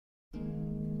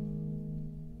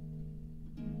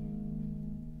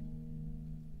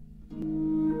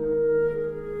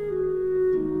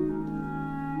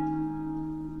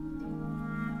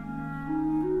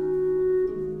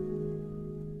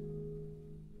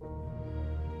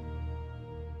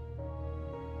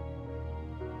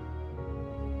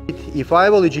If I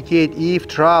will educate Eve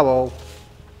travel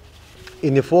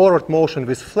in the forward motion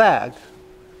with flag,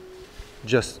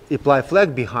 just apply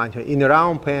flag behind her in a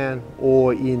round pen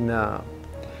or in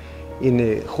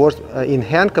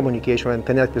hand communication and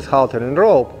connect with halter and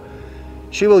rope.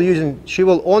 She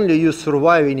will only use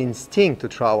surviving instinct to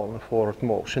travel in forward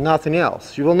motion, nothing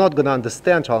else. She will not gonna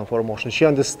understand travel in forward motion. She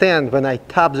understands when I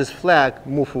tap this flag,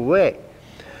 move away.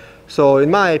 So in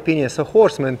my opinion, as a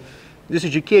horseman, this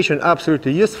education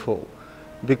absolutely useful,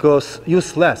 because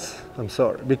useless,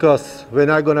 because when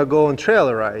I'm gonna go on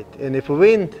trail ride, and if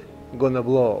wind gonna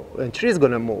blow and trees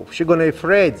gonna move, she gonna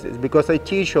afraid this, because I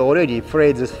teach her already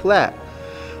afraid this flag.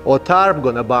 Or tarp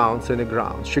gonna bounce in the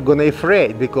ground. She gonna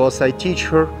afraid, because I teach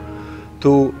her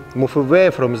to move away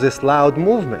from these loud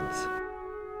movements.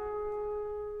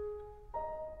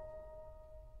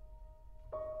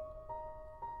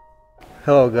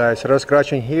 Hello guys, Russ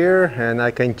Krachun here, and I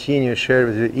continue share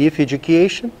with you Eve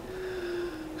education.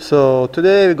 So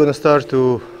today I'm gonna start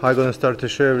to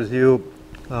share with you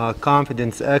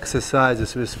confidence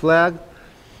exercises with flag,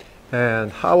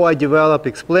 and how I develop,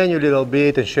 explain you a little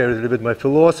bit, and share a little bit my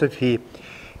philosophy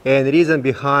and reason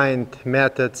behind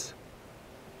methods,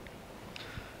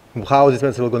 how these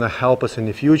methods are going to help us in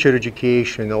the future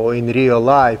education or in real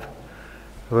life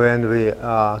when we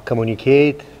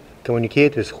communicate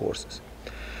with horses.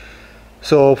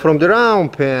 So from the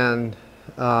round pen,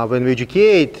 when we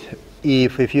educate,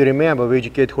 if you remember, we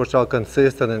educate horse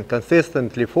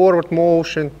consistently forward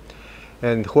motion,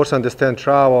 and horse understand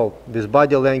travel with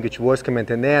body language, voice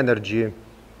command, and energy.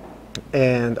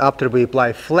 And after we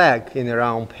apply flag in a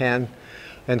round pen,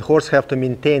 and horse have to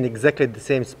maintain exactly the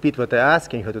same speed what they're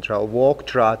asking her to travel, walk,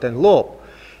 trot, and lope,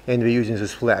 and we're using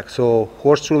this flag. So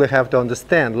horse truly have to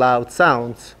understand loud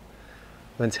sounds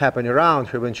when it's happening around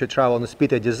her, when she travel on the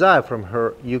speed I desire from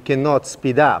her. You cannot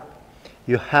speed up.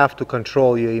 You have to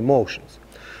control your emotions.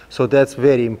 So that's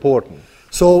very important.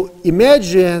 So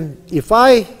imagine if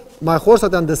my horse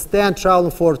would understand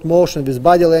travel forward motion with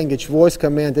body language, voice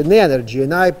command, and energy,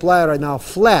 and I apply right now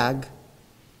flag,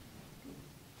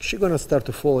 she's going to start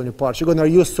to fall apart. She's going to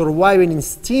use surviving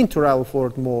instinct to run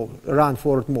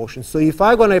forward motion. So if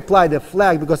I'm going to apply the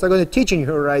flag, because I'm going to teaching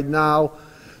her right now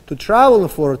to travel in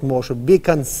forward motion, be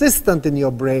consistent in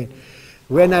your brain.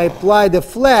 When I apply the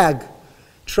flag,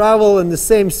 travel in the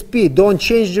same speed. Don't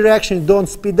change direction, don't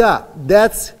speed up.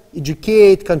 That's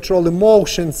educate, control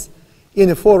emotions in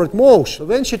a forward motion.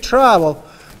 When she travel,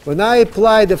 when I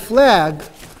apply the flag,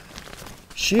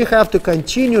 she have to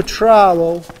continue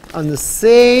travel on the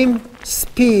same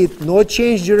speed, not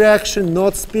change direction,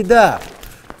 not speed up.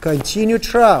 Continue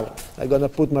travel. I'm gonna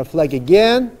put my flag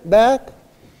again back.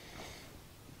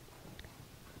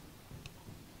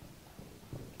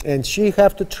 And she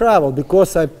have to travel,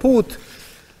 because I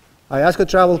ask her to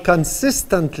travel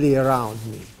consistently around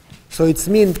me. So it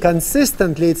means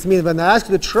consistently, it means when I ask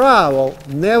you to travel,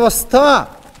 never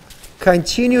stop.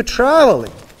 Continue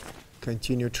traveling.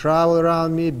 Continue travel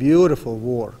around me, beautiful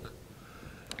work.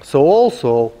 So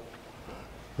also,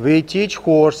 we teach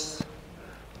horse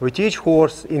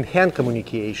in hand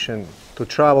communication to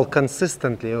travel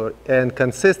consistently and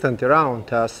consistent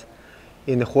around us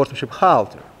in the horsemanship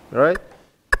halter, right?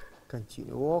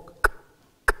 Continue walk.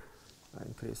 I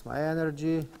increase my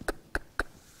energy.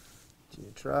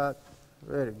 Continue trot.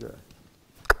 Very good.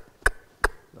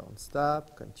 Don't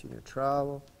stop. Continue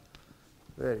travel.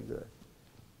 Very good.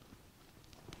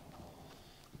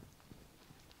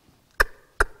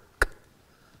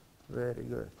 Very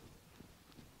good.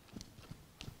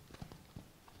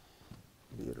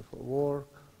 Beautiful work.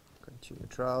 Continue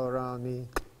travel around me.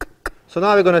 So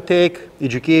now we're going to take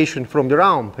education from the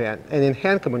round pen and in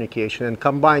hand communication and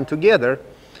combine together,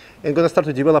 and going to start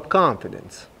to develop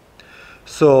confidence.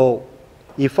 So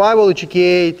if I will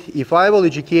educate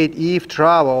Eve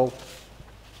travel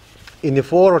in the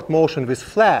forward motion with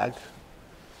flag,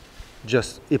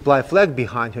 just apply flag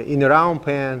behind her in a round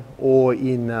pen or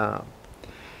in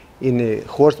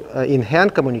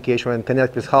hand communication and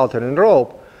connect with halter and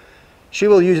rope. She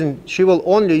will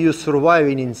only use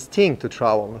surviving instinct to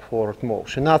travel in forward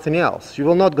motion, nothing else. She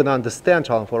will not gonna understand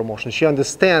travel in forward motion. She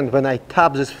understands when I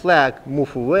tap this flag,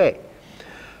 move away.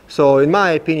 So in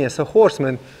my opinion, as a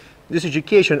horseman, this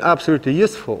education absolutely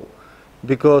useful,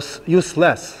 because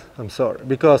useless,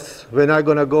 because when I'm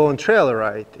gonna go on trail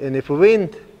ride, and if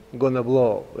wind gonna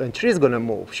blow and trees gonna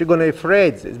move, she gonna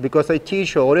afraid this, because I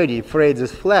teach her already afraid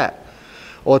this flag.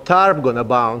 Or tarp gonna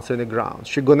bounce in the ground.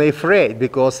 She's gonna afraid,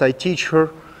 because I teach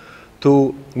her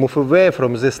to move away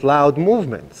from these loud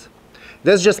movements.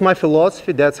 That's just my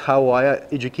philosophy. That's how I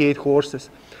educate horses.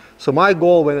 So my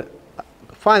goal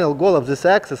final goal of this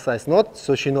exercise, not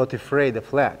so she's not afraid of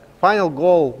flag. Final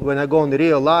goal when I go in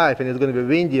real life and it's going to be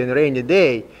windy and rainy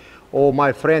day, or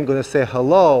my friend going to say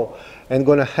hello and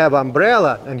going to have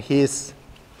umbrella in his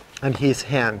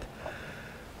hand.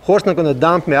 Horse not going to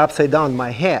dump me upside down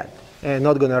my head and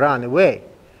not going to run away.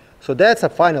 So that's a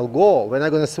final goal. When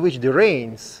I'm going to switch the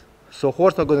reins, so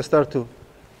horse not going to start to,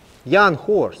 young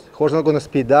horse not going to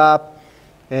speed up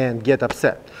and get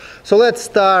upset. So let's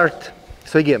start.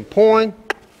 So again, point.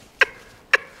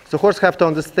 So horse have to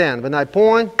understand, when I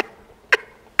point,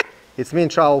 it's mean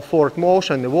travel forward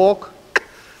motion, the walk.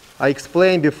 I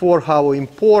explained before how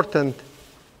important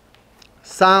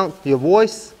sound, your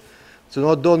voice.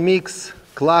 So don't mix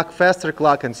clock, faster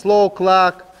clock and slow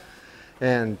clock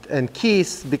and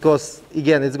keys, because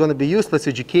again, it's going to be useless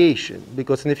education,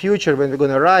 because in the future when we're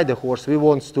going to ride the horse, we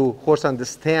want to horse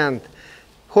understand,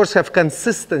 horse have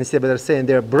consistency, better say, in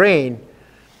their brain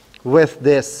with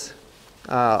this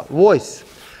voice.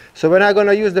 So when I'm going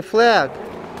to use the flag,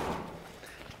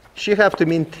 she have to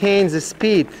maintain the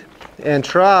speed and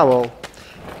travel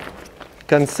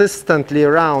consistently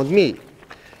around me.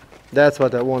 That's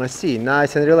what I want to see.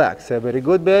 Nice and relaxed. Very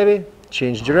good, baby.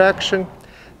 Change direction.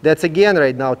 That's again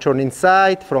right now turn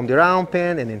inside from the round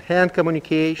pen and in hand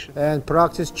communication. And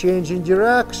practice changing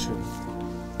direction.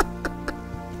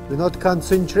 We're not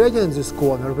concentrating in this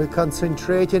corner. We're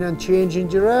concentrating on changing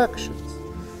directions.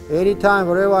 Anytime,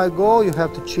 wherever I go, you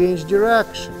have to change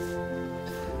direction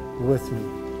with me.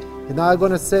 And I'm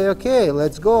going to say, okay,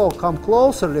 let's go, come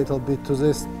closer a little bit to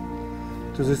this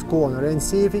corner and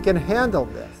see if you can handle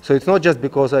that. So it's not just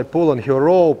because I pull on her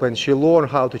rope and she learned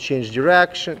how to change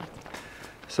direction.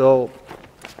 So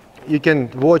you can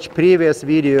watch previous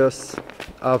videos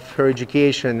of her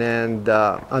education and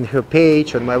on her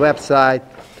page, on my website,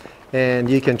 and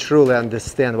you can truly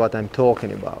understand what I'm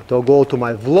talking about. Or go to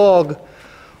my vlog,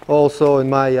 also in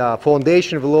my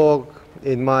foundation vlog,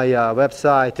 in my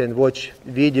website, and watch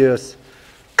videos.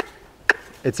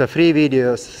 It's a free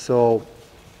videos, so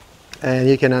and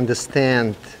you can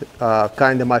understand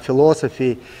kind of my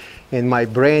philosophy in my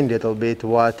brain a little bit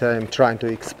what I'm trying to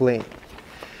explain.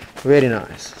 Very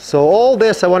nice. So all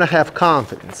this I want to have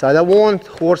confidence. I don't want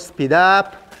horse speed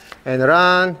up and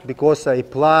run because I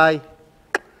apply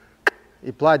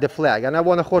the flag, and I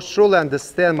want a horse truly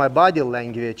understand my body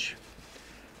language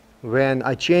when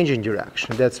I change in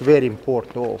direction. That's very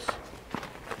important also.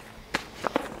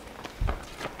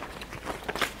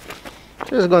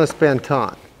 Just going to spend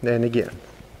time. Then again,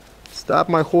 stop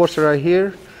my horse right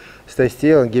here, stay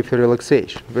still and give her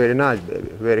relaxation. Very nice, baby.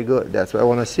 Very good. That's what I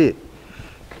want to see.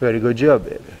 Very good job,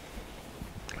 baby.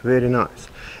 Very nice.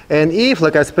 And if,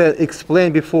 like I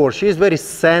explained before, she's very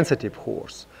sensitive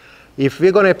horse. If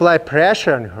we're going to apply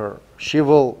pressure on her, she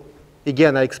will,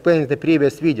 again, I explained in the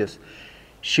previous videos,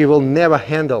 she will never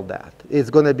handle that.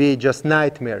 It's going to be just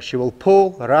nightmare. She will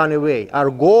pull, run away. Our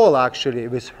goal actually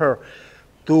with her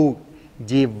to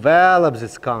develop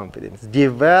this confidence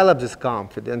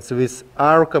with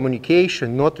our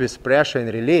communication, not with pressure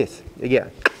and release.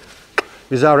 Again,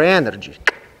 with our energy.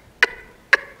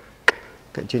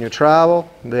 Continue travel.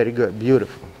 Very good.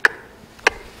 Beautiful.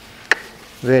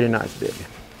 Very nice, baby.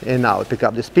 And now pick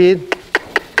up the speed.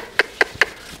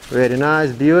 Very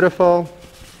nice. Beautiful.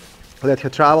 Let her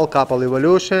travel, couple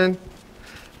evolution.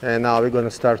 And now we're going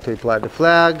to start to apply the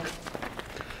flag.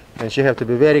 And she have to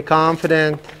be very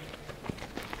confident.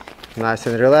 Nice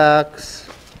and relaxed.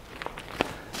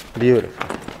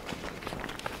 Beautiful.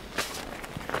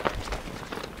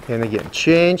 And again,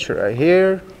 change right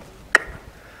here.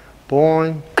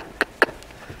 Point.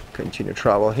 Continue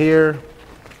travel here.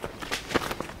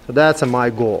 So that's my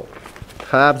goal.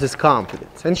 Have this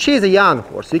confidence. And she's a young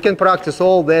horse. You can practice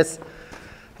all this.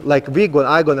 Like I'm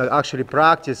gonna actually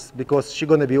practice because she's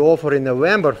gonna be offered in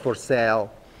November for sale.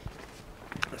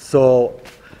 So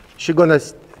she's gonna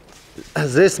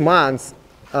this month.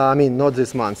 I mean not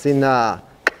this month. In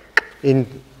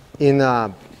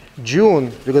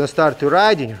June we're gonna start to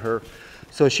riding her.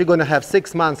 So she's gonna have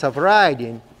 6 months of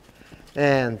riding,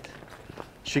 and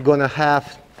she's gonna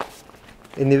have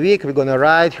in a week we're gonna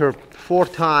ride her 4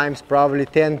 times, probably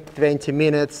 10-20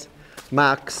 minutes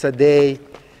max a day.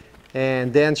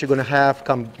 And then she's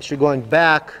going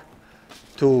back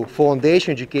to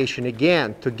foundation education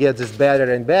again to get this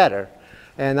better and better.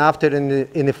 And after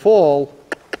in the fall,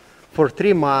 for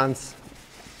 3 months,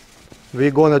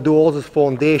 we're going to do all this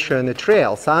foundation in the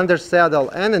trails, under saddle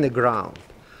and in the ground.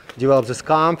 Develop this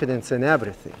confidence in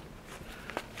everything.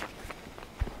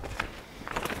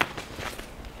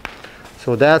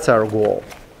 So that's our goal.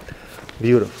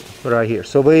 Beautiful, right here.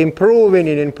 So we're improving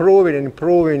and improving and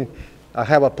improving. I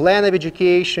have a plan of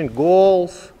education,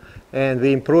 goals, and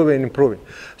we improving and improving.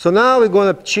 So now we're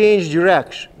going to change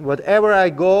direction. Whatever I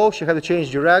go, she has to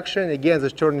change direction. Again,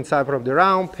 that's turning side from the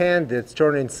round pen, that's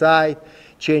turning side,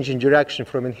 changing direction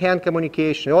from in-hand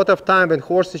communication. A lot of time when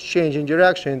horses change in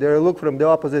direction, they look from the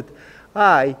opposite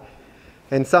eye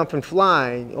and something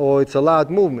flying, or it's a loud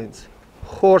movements.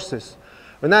 Horses,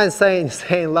 when I'm saying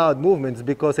loud movements,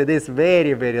 because it is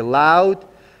very, very loud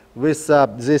with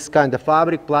this kind of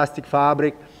fabric, plastic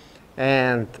fabric,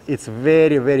 and it's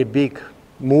very, very big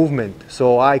movement.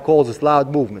 So I call this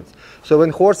loud movements. So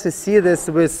when horses see this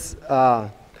with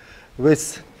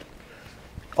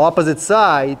opposite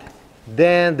side,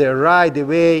 then they right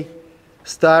away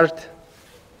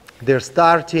they're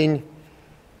starting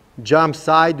jump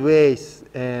sideways,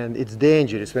 and it's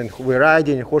dangerous. When we're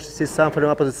riding and horses see something on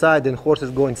the opposite side, then horse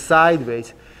is going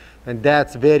sideways, and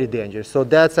that's very dangerous. So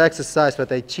that's exercise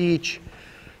that I teach.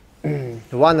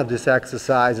 One of these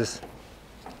exercises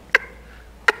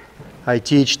I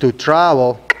teach to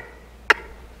travel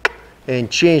and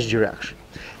change direction.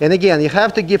 And again, you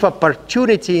have to give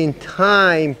opportunity in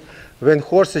time when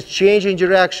horses change in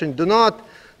direction. Do not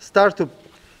start to,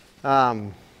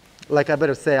 like I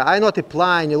better say, I'm not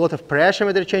applying a lot of pressure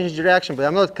when they're changing direction, but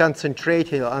I'm not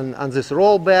concentrating on this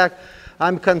rollback.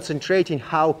 I'm concentrating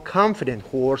how confident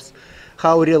horse,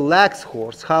 how relaxed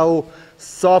horse, how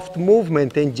soft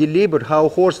movement and deliberate, how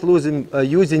horse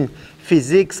using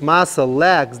physiques, muscle,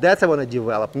 legs. That's what I want to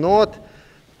develop, not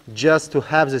just to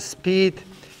have the speed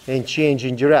and change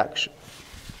in direction.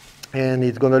 And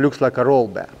it's going to look like a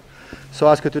rollback. So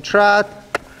ask her to trot.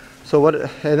 So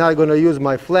and I'm going to use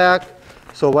my flag.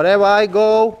 So wherever I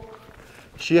go,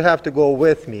 she have to go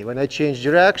with me. When I change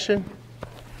direction,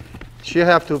 she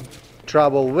have to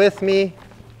travel with me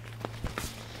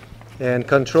and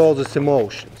control these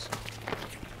emotions.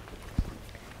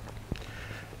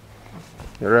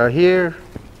 Right here.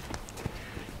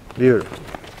 Beautiful.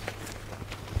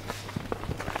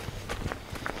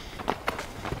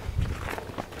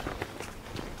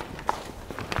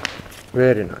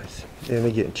 Very nice. And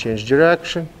again, change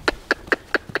direction.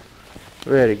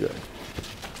 Very good.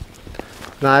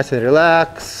 Nice and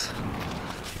relax.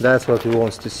 That's what we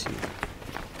want to see.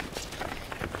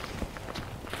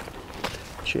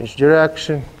 Change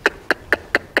direction.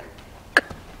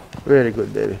 Very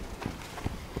good, baby.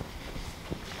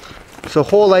 So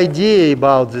whole idea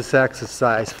about this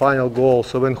exercise, final goal,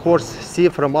 so when horse see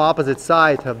from opposite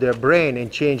side of their brain and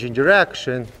change in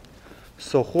direction,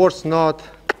 so horse not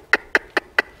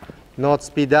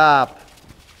speed up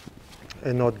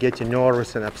and not getting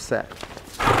nervous and upset.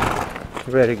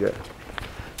 Very good.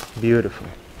 Beautiful.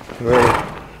 Very,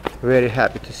 very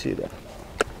happy to see that.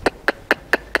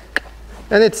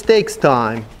 And it takes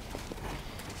time.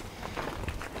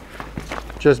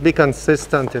 Just be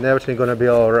consistent and everything's going to be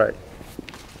all right.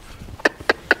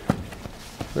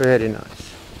 Very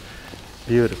nice.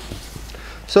 Beautiful.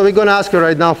 So we're going to ask her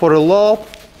right now for a lope,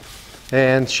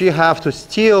 and she have to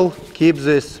still keep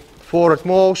this forward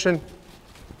motion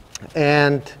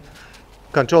and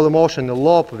control the motion in the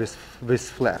lope with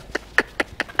flat.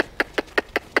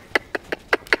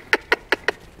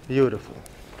 Beautiful.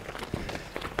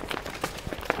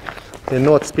 And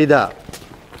not speed up.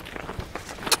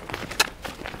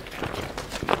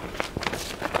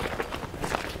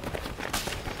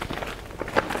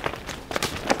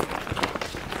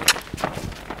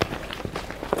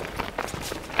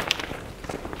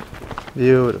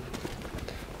 Beautiful.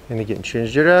 And again,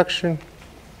 change direction.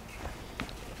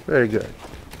 Very good.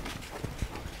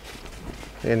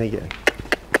 And again.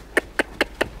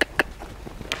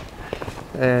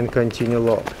 And continue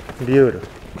low. Beautiful.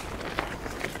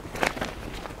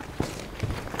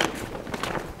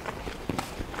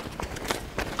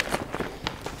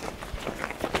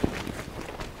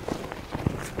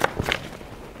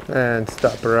 And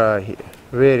stop right here.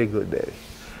 Very good, baby.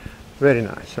 Very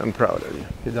nice. I'm proud of you.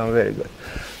 You've done very good.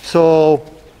 So,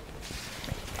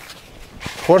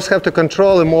 horse have to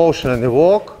control emotion in the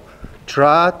walk,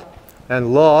 trot,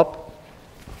 and lope,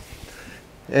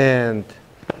 and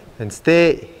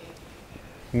stay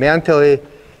mentally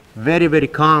very, very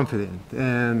confident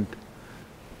and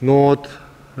not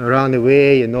run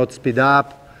away and not speed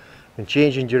up and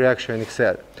changing direction,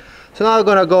 etc. So now we're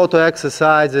going to go to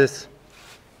exercises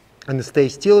and stay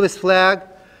still with flag,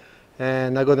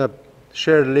 and I'm going to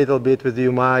share a little bit with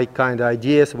you my kind of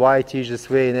ideas, why I teach this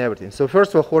way and everything. So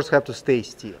first of all, horse have to stay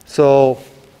still. So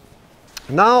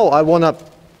now I want to,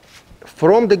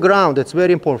 from the ground, that's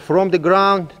very important, from the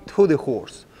ground to the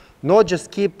horse. Not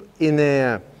just keep in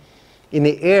the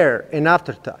air and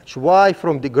after touch. Why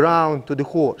from the ground to the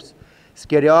horse?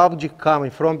 Scary object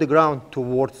coming from the ground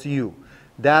towards you.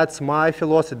 That's my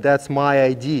philosophy, that's my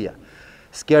idea.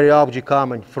 scary object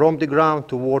coming from the ground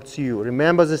towards you.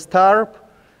 Remember this tarp?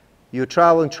 You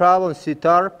travel and see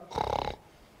tarp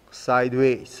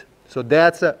sideways. So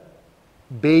that's a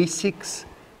basics.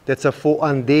 That's a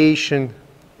foundation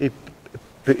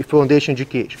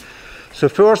education. So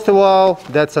first of all,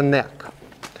 that's a neck.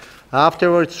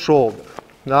 Afterwards, shoulder.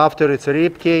 After it's a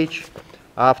rib cage.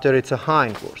 After it's a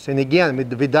hindquarters. And again,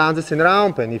 we done this in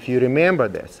round pen, if you remember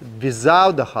this,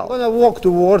 without the halt. I'm going to walk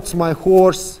towards my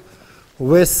horse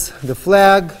with the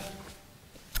flag,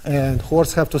 and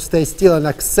horse have to stay still and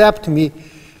accept me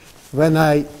when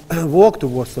I walk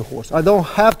towards the horse. I don't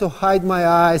have to hide my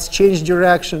eyes, change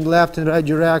direction, left and right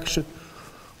direction.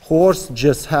 Horse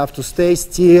just have to stay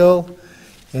still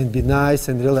and be nice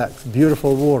and relaxed.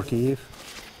 Beautiful work, Eve.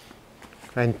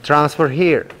 And transfer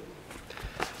here.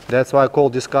 That's why I call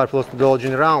this card methodology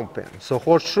in round pen. So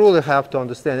horse truly have to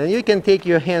understand. And you can take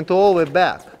your hand all the way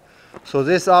back. So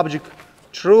this object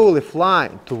truly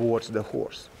flying towards the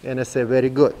horse. And I say, very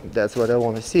good. That's what I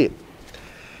want to see.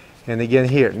 And again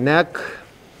here, neck,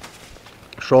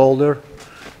 shoulder,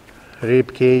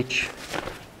 rib cage,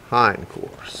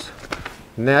 hindquarters.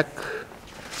 Neck,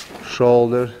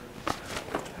 shoulder,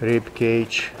 rib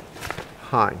cage,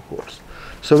 hindquarters.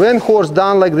 So when horse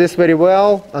done like this very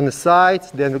well on the sides,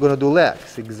 then we're going to do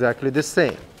legs, exactly the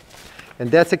same.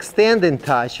 And that's extending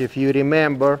touch, if you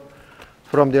remember,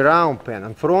 from the round pen,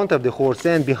 in front of the horse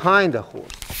and behind the horse.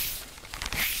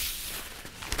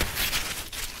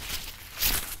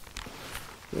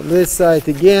 On this side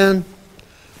again,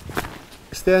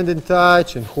 extending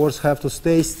touch, and horse have to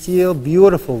stay still.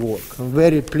 Beautiful work. I'm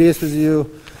very pleased with you,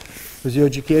 with your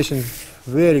education.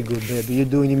 Very good, baby. You're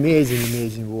doing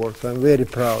amazing work. I'm very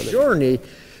proud of you. Journey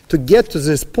to get to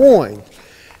this point,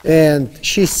 and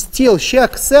she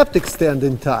accepts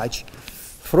extending touch,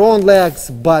 front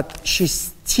legs, but she's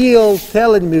still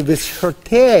telling me with her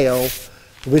tail,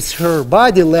 with her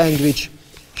body language,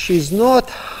 she's not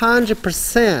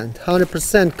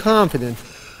 100% confident.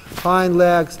 Hind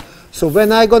legs. So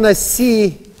when I'm gonna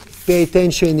see, pay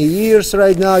attention in the ears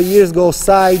right now. Ears go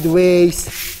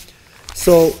sideways.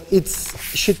 So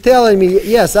she's telling me,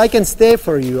 yes, I can stay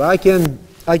for you. I can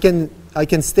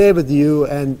stay with you,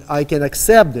 and I can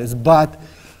accept this, but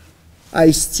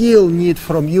I still need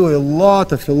from you a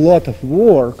lot of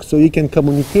work so you can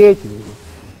communicate with me.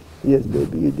 Yes,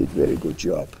 baby, you did very good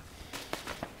job.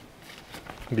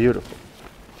 Beautiful.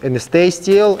 And stay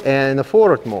still and a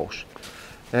forward motion.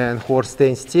 And horse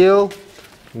staying still,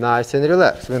 nice and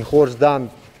relaxed. When horse done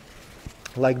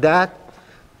like that,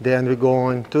 then we're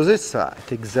going to this side,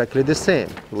 exactly the same.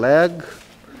 Leg,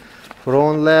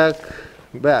 front leg,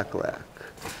 back leg.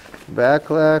 Back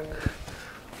leg,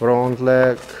 front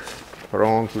leg,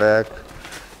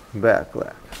 back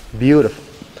leg. Beautiful.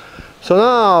 So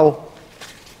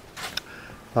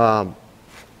now,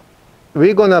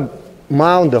 we're gonna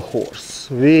mount the horse.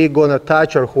 We're gonna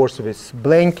touch our horse with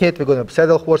blanket. We're gonna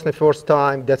saddle horse the first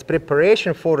time. That's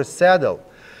preparation for the saddle.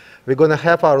 We're going to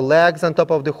have our legs on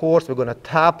top of the horse. We're going to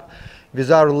tap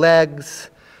with our legs.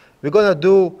 We're going to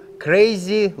do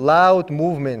crazy, loud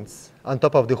movements on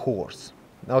top of the horse.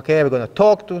 Okay, we're going to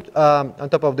talk on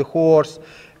top of the horse.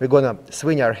 We're going to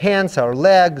swing our hands, our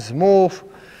legs, move,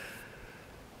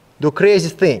 do crazy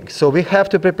things. So we have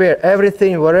to prepare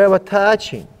everything, wherever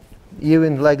touching,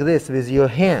 even like this with your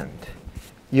hand.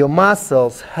 Your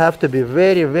muscles have to be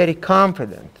very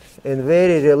confident and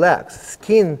very relaxed.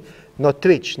 Skin not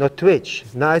twitch,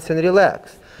 nice and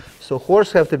relaxed. So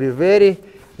horse have to be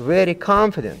very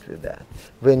confident with that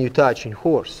when you're touching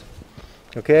horse.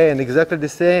 Okay, and exactly the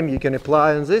same you can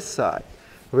apply on this side.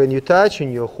 When you're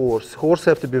touching your horse, horse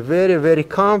have to be very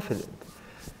confident.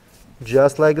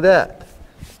 Just like that.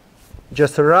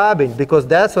 Just rubbing, because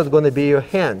that's what's going to be your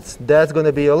hands. That's going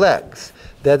to be your legs.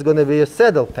 That's going to be your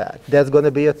saddle pad. That's going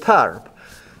to be your tarp.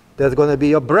 That's going to be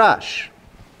your brush.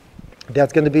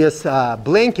 That's going to be a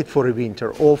blanket for the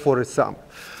winter or for the summer.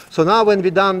 So now when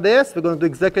we've done this, we're going to do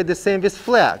exactly the same with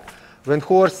flag. When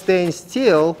horse staying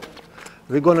still,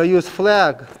 we're going to use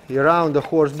flag around the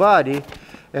horse body,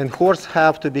 and horse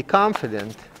have to be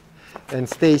confident and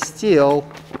stay still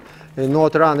and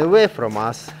not run away from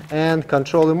us and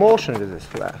control emotion with this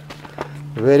flag.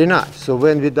 Very nice. So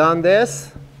when we've done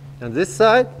this on this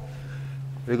side,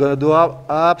 we're going to do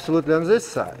absolutely on this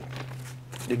side.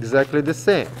 Exactly the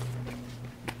same.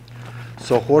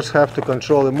 So horse have to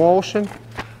control emotion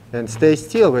and stay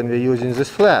still when we're using this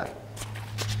flag.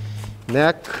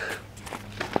 Neck,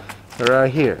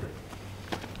 right here.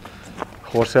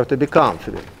 Horse have to be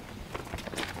confident.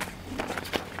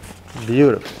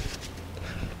 Beautiful.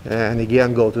 And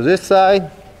again, go to this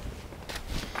side.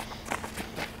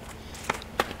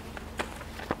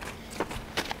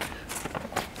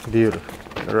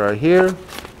 Beautiful. Right here.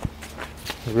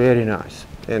 Very nice.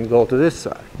 And go to this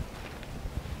side.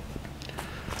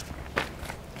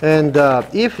 And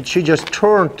if she just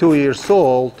turned 2 years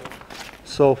old,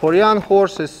 so for young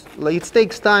horses, like, it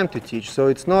takes time to teach. So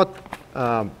it's not,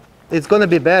 it's going to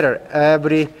be better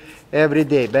every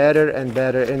day, better and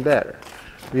better and better.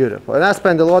 Beautiful. And I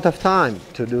spend a lot of time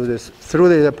to do this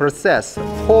through the process.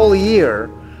 Whole year,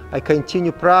 I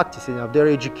continue practicing of their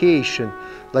education.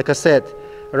 Like I said,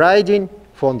 riding,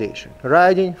 foundation,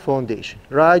 riding, foundation,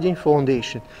 riding,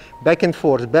 foundation, back and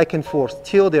forth,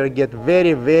 till they get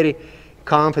very, very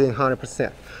confident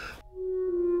 100%.